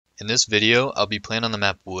In this video, I'll be playing on the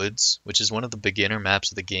map Woods, which is one of the beginner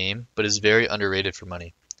maps of the game, but is very underrated for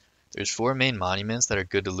money. There's 4 main monuments that are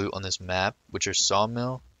good to loot on this map, which are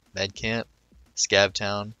Sawmill, Med Camp, Scav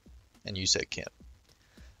Town, and USEC Camp.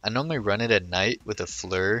 I normally run it at night with a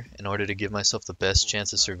flare in order to give myself the best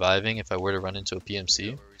chance of surviving if I were to run into a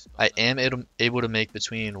PMC. I am able to make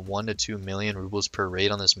between 1 to 2 million rubles per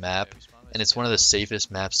raid on this map, and it's one of the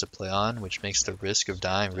safest maps to play on, which makes the risk of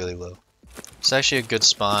dying really low. It's actually a good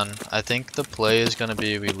spawn. I think the play is going to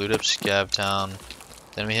be we loot up Scav Town,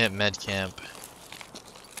 then we hit Med Camp,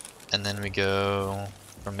 and then we go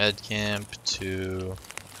from Med Camp to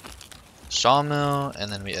Sawmill, and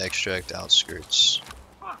then we extract outskirts.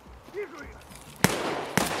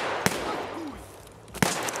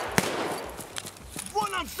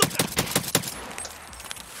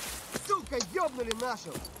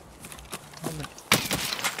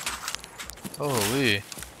 Holy.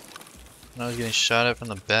 I was getting shot at from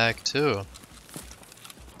the back too.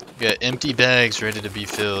 We got empty bags ready to be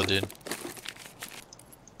filled, dude.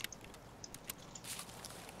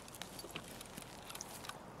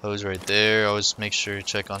 Hose right there. Always make sure you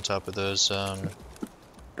check on top of those, on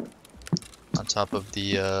top of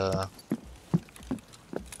the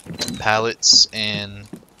pallets and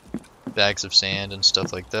bags of sand and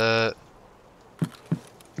stuff like that.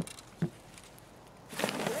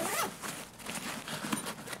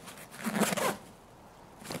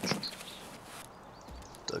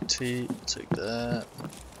 Duct tape, take that.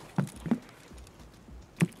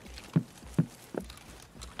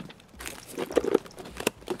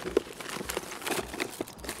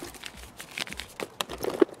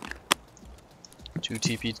 Two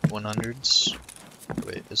TP 100s.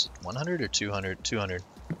 Wait, is it 100 or 200? 200.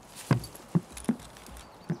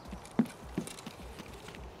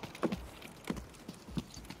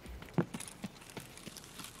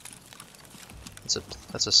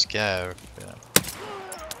 That's a scav. Yeah.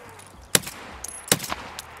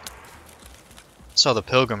 Saw the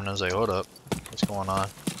pilgrim and I was like, hold up, what's going on?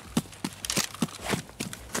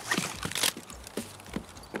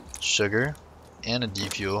 Sugar and a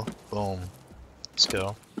defuel. Boom. Let's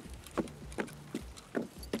go.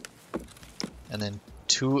 And then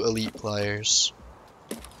 2 elite pliers.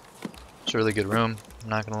 It's a really good room, I'm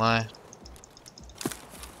not gonna lie.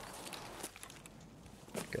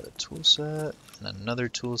 Got a tool set and another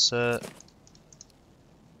tool set.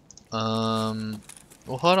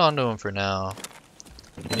 We'll hold on to them for now.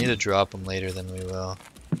 We need to drop them later, then we will.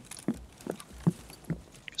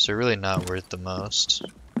 Because they're really not worth the most.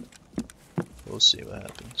 We'll see what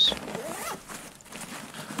happens.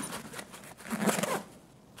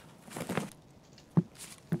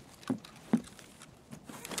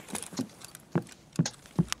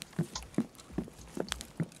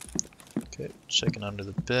 Okay, checking under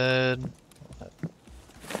the bed.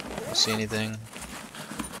 Don't see anything.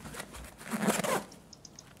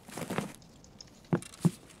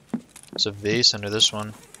 There's a vase under this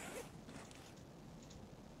one.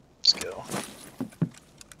 Let's go.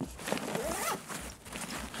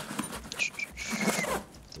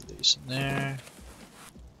 The vase in there.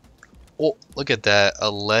 Oh, look at that.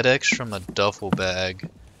 A LEDX from a duffel bag.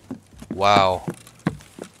 Wow.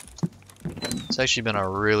 It's actually been a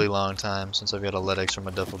really long time since I've got a LEDX from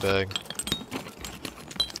a duffel bag.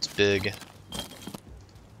 It's big.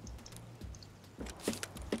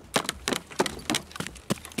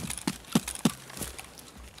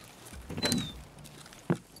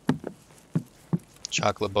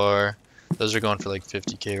 Chocolate bar. Those are going for like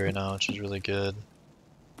 50k right now, which is really good.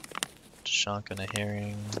 Shunk and a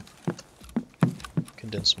herring.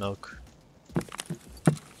 Condensed milk.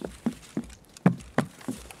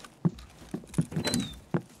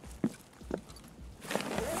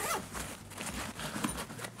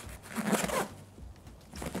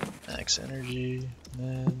 Max energy.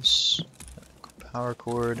 Meds. Power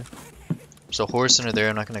cord. There's a horse under there,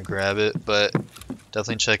 I'm not going to grab it, but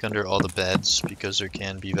definitely check under all the beds because there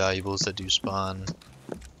can be valuables that do spawn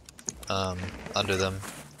under them.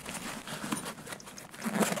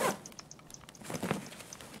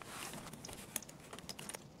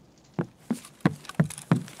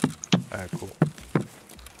 Alright, cool.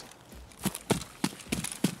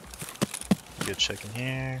 Good check in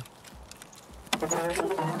here.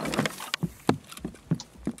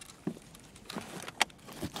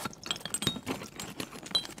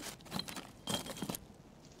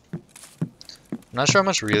 I'm not sure how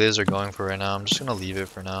much relays are going for right now. I'm just gonna leave it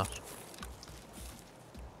for now.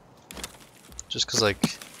 Just cause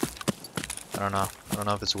like, I don't know. I don't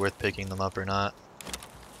know if it's worth picking them up or not.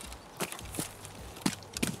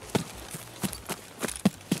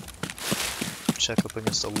 Check up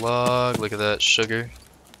against the log. Look at that sugar.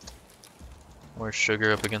 More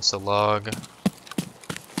sugar up against the log.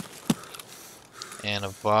 And a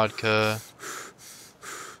vodka.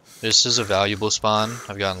 This is a valuable spawn.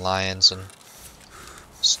 I've gotten lions and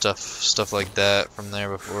stuff like that from there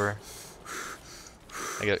before.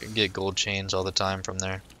 I get gold chains all the time from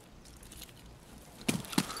there.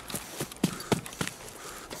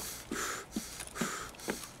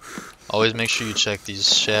 Always make sure you check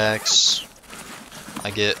these shacks.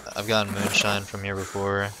 I've gotten moonshine from here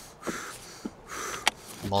before.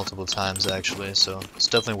 Multiple times actually, so it's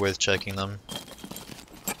definitely worth checking them.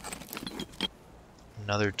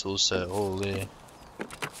 Another tool set, holy.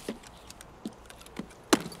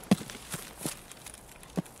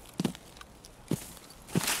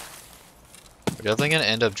 We're definitely gonna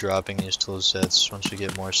end up dropping these tool sets once we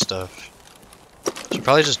get more stuff. Should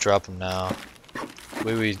probably just drop them now.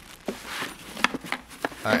 Alright,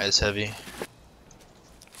 it's heavy.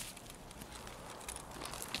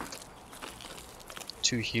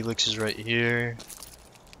 Two helixes right here.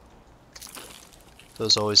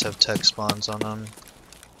 Those always have tech spawns on them.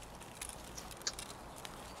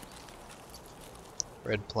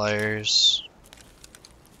 Red pliers.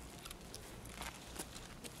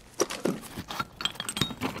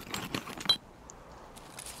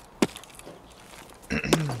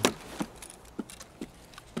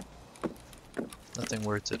 Nothing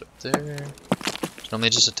worth it up there. There's normally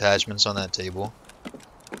just attachments on that table.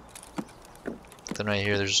 Then right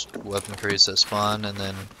here there's weapon crates that spawn, and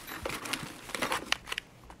then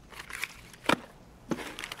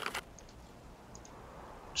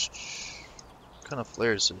what kind of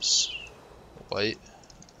flare is this? White?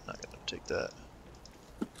 Not gonna take that.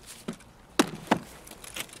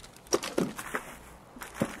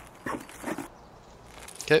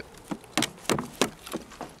 Okay.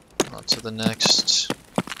 On to the next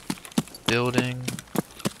building.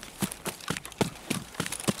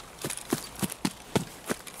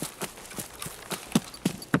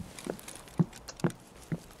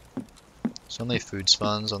 There's only food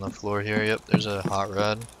spawns on the floor here. Yep, there's a hot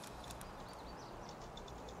rod.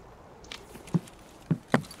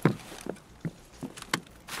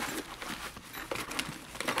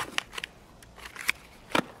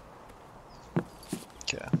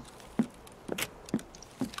 Okay.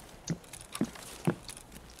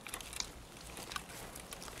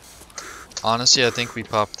 Honestly, I think we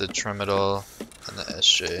popped the Tremadol and the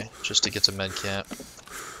SJ just to get to med camp.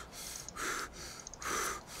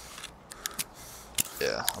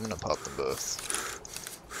 Yeah, I'm gonna pop them both.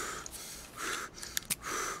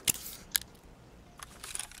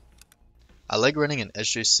 I like running an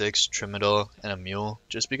SJ6, Tremadol, and a mule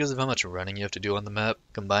just because of how much running you have to do on the map.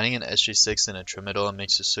 Combining an SJ6 and a Tremadol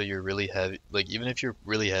makes it so you're really heavy. Like, even if you're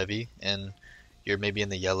really heavy and you're maybe in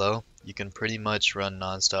the yellow, you can pretty much run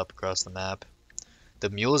non-stop across the map. The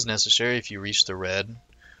mule is necessary if you reach the red,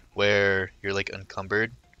 where you're like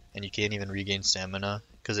encumbered and you can't even regain stamina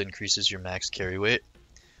because it increases your max carry weight.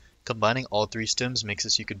 Combining all three stims makes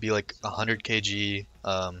it so you could be like 100 kg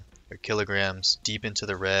or kilograms deep into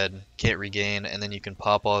the red, can't regain, and then you can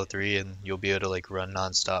pop all three and you'll be able to like run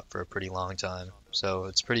non-stop for a pretty long time. So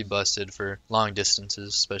it's pretty busted for long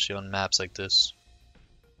distances, especially on maps like this.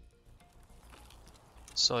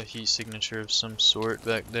 Saw a heat signature of some sort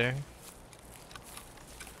back there.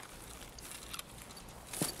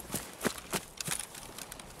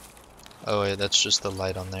 Oh wait, that's just the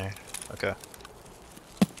light on there. Okay.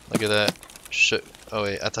 Look at that. Oh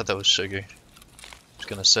wait, I thought that was sugar. I was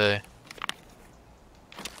gonna say.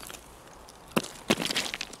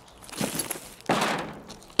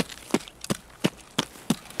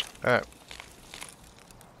 Alright.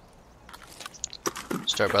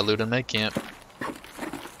 Start by looting med camp.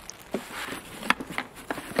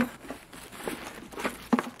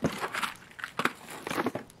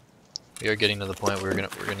 We are getting to the point where we're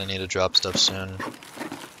gonna need to drop stuff soon.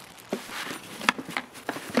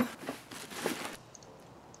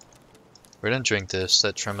 We're gonna drink this.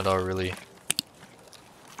 That Tremadol really.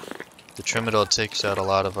 The Tremadol takes out a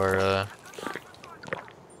lot of our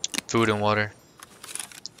food and water.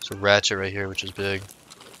 There's a ratchet right here, which is big.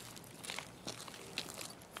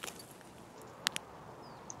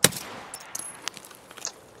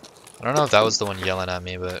 I don't know if that was the one yelling at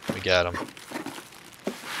me, but we got him.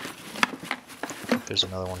 There's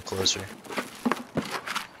another one closer.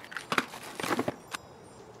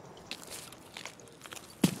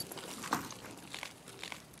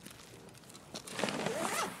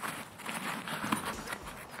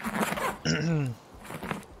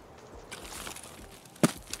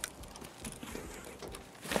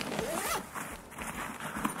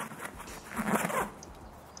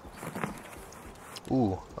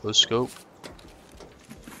 Ooh, O-scope.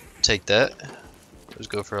 Take that. Just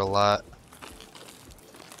go for a lot.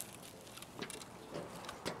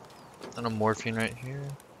 And a morphine right here.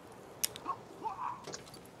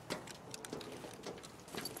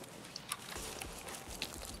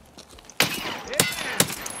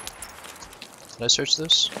 Did I search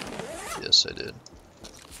this? Yes, I did.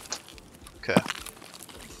 Okay.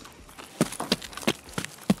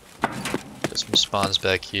 Got some spawns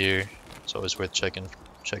back here. It's always worth checking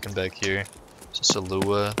back here. Is this a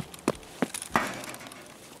Lua?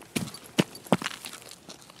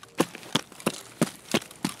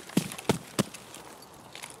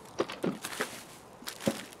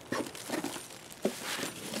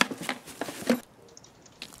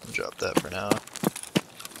 Drop that for now.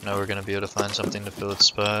 Now we're gonna be able to find something to fill the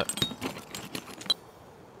spot.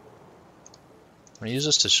 I'm gonna use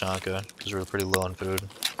this Tashanka because we're pretty low on food.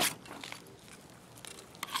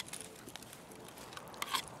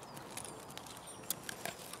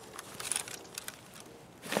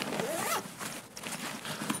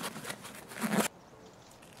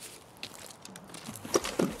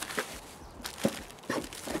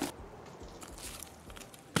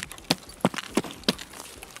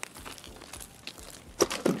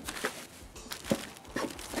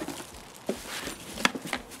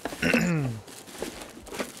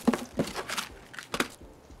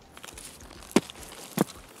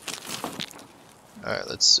 Alright,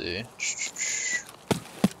 let's see.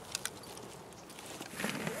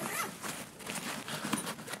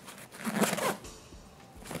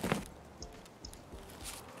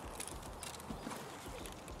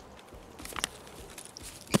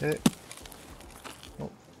 Okay.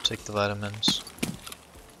 Oh, take the vitamins.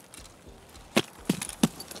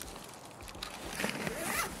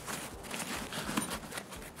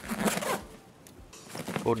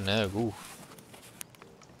 Golden egg, ooh.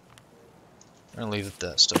 I'm gonna leave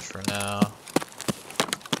that stuff for now.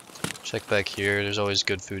 Check back here, there's always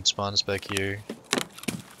good food spawns back here.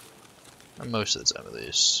 Or most of the time at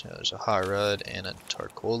least. Yeah, there's a hot rod and a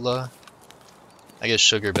Tarkola. I get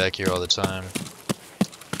sugar back here all the time.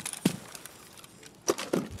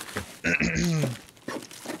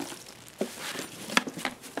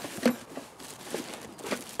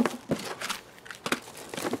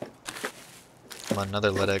 Come on, another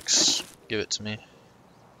Ledex. Give it to me.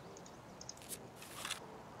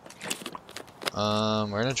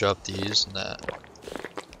 We're gonna drop these and that.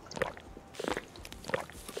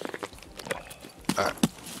 Alright.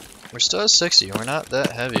 We're still at 60. We're not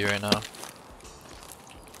that heavy right now.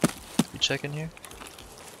 You checking here?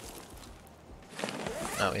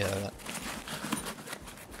 Oh, yeah.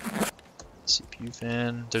 CPU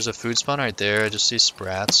fan. There's a food spawn right there. I just see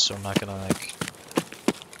sprats, so I'm not gonna like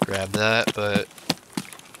grab that, but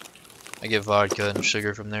I get vodka and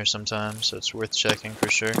sugar from there sometimes, so it's worth checking for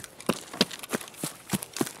sure.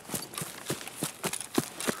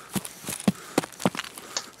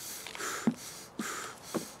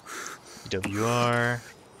 WR.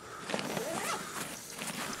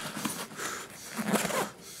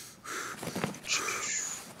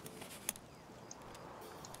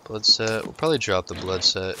 Blood set. We'll probably drop the blood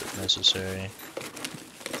set if necessary.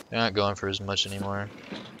 They're not going for as much anymore.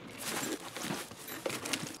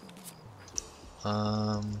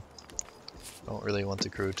 Don't really want the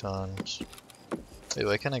croutons. Wait,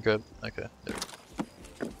 why can't I grab? Okay. There.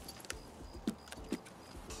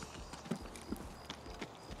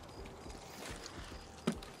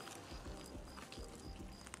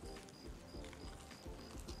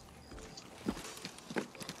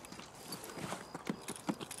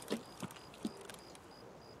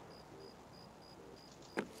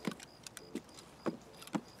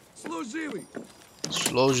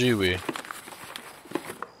 Служивый.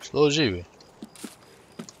 Служивый.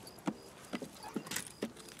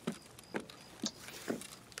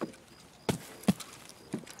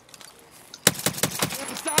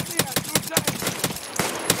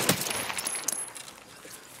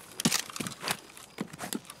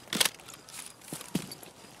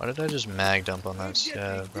 Why did I just mag dump on that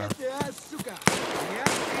scab, bro?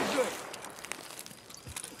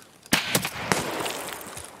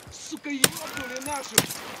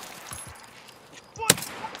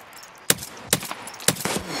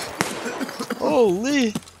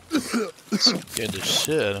 Holy! Scared the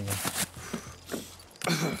shit out of me.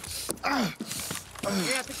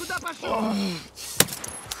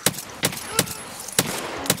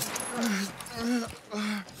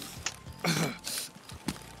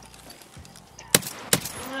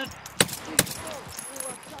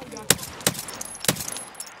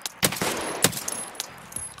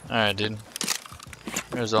 Alright, dude.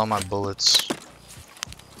 There's all my bullets.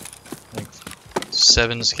 Like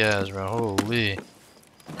 7 scavs, bro. Holy.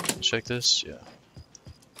 Check this? Yeah.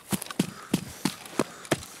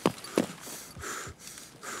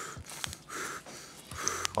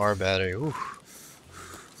 car battery. Ooh.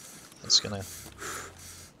 That's just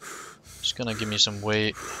gonna give me some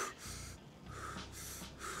weight.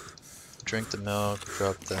 Drink the milk,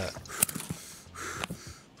 drop that.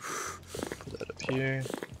 Put that up here.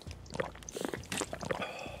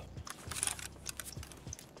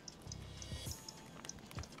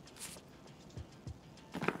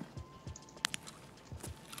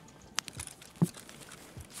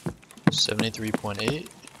 $73.8.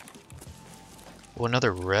 Oh,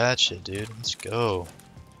 another ratchet, dude. Let's go.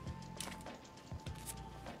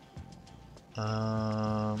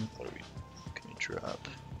 What can we drop?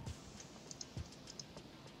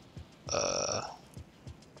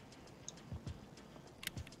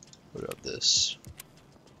 What about this?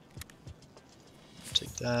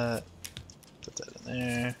 Take that, put that in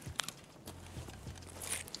there.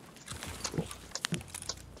 Cool.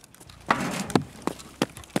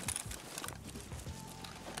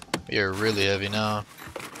 We are really heavy now.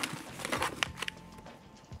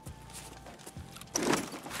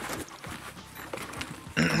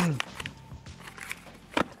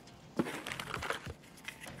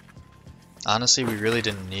 Honestly, we really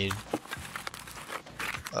didn't need.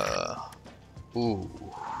 Ooh.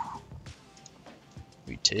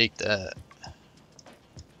 We take that.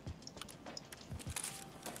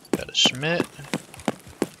 Got a Schmidt.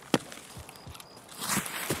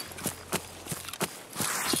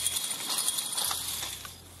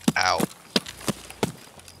 Ow.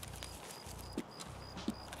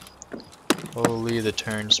 Holy, the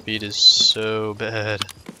turn speed is so bad.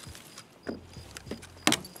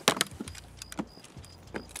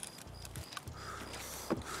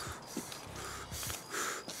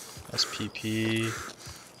 SPP.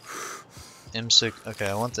 M6. Okay,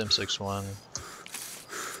 I want the M61.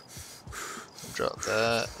 Drop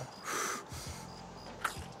that.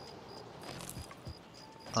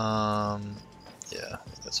 Yeah, I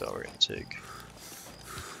think that's all we're gonna take.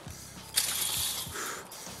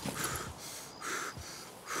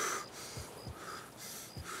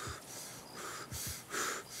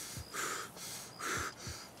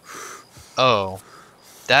 Oh,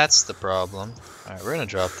 that's the problem. Alright, we're gonna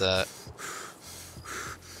drop that.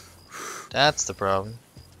 That's the problem.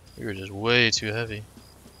 We were just way too heavy.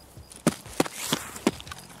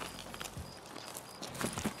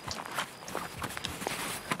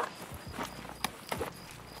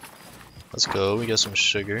 Let's go, we got some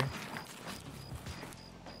sugar. How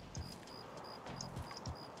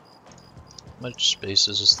much space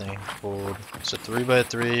does this thing hold? It's a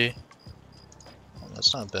 3x3. Oh,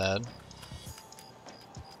 that's not bad.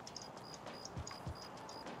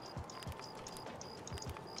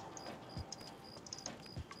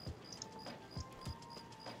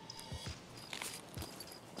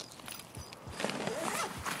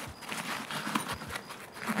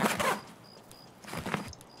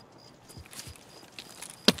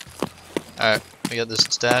 Alright, we got this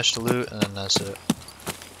stash to loot, and then that's it.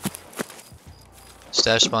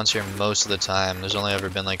 Stash spawns here most of the time. There's only ever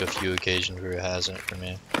been like a few occasions where it hasn't for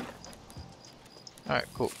me. Alright,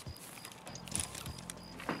 cool.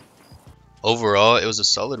 Overall, it was a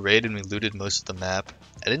solid raid and we looted most of the map.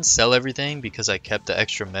 I didn't sell everything because I kept the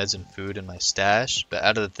extra meds and food in my stash, but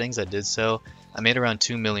out of the things I did sell, I made around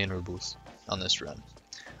 2 million rubles on this run.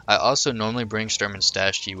 I also normally bring Sturman's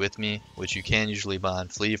stash key with me, which you can usually buy on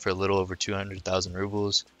Flea for a little over 200,000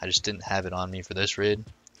 rubles. I just didn't have it on me for this raid.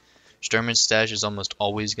 Sturman's stash is almost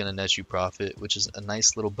always going to net you profit, which is a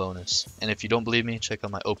nice little bonus. And if you don't believe me, check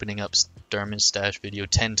out my opening up Sturman's stash video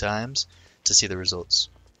 10 times to see the results.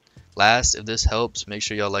 Last, if this helps, make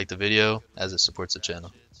sure y'all like the video as it supports the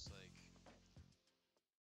channel.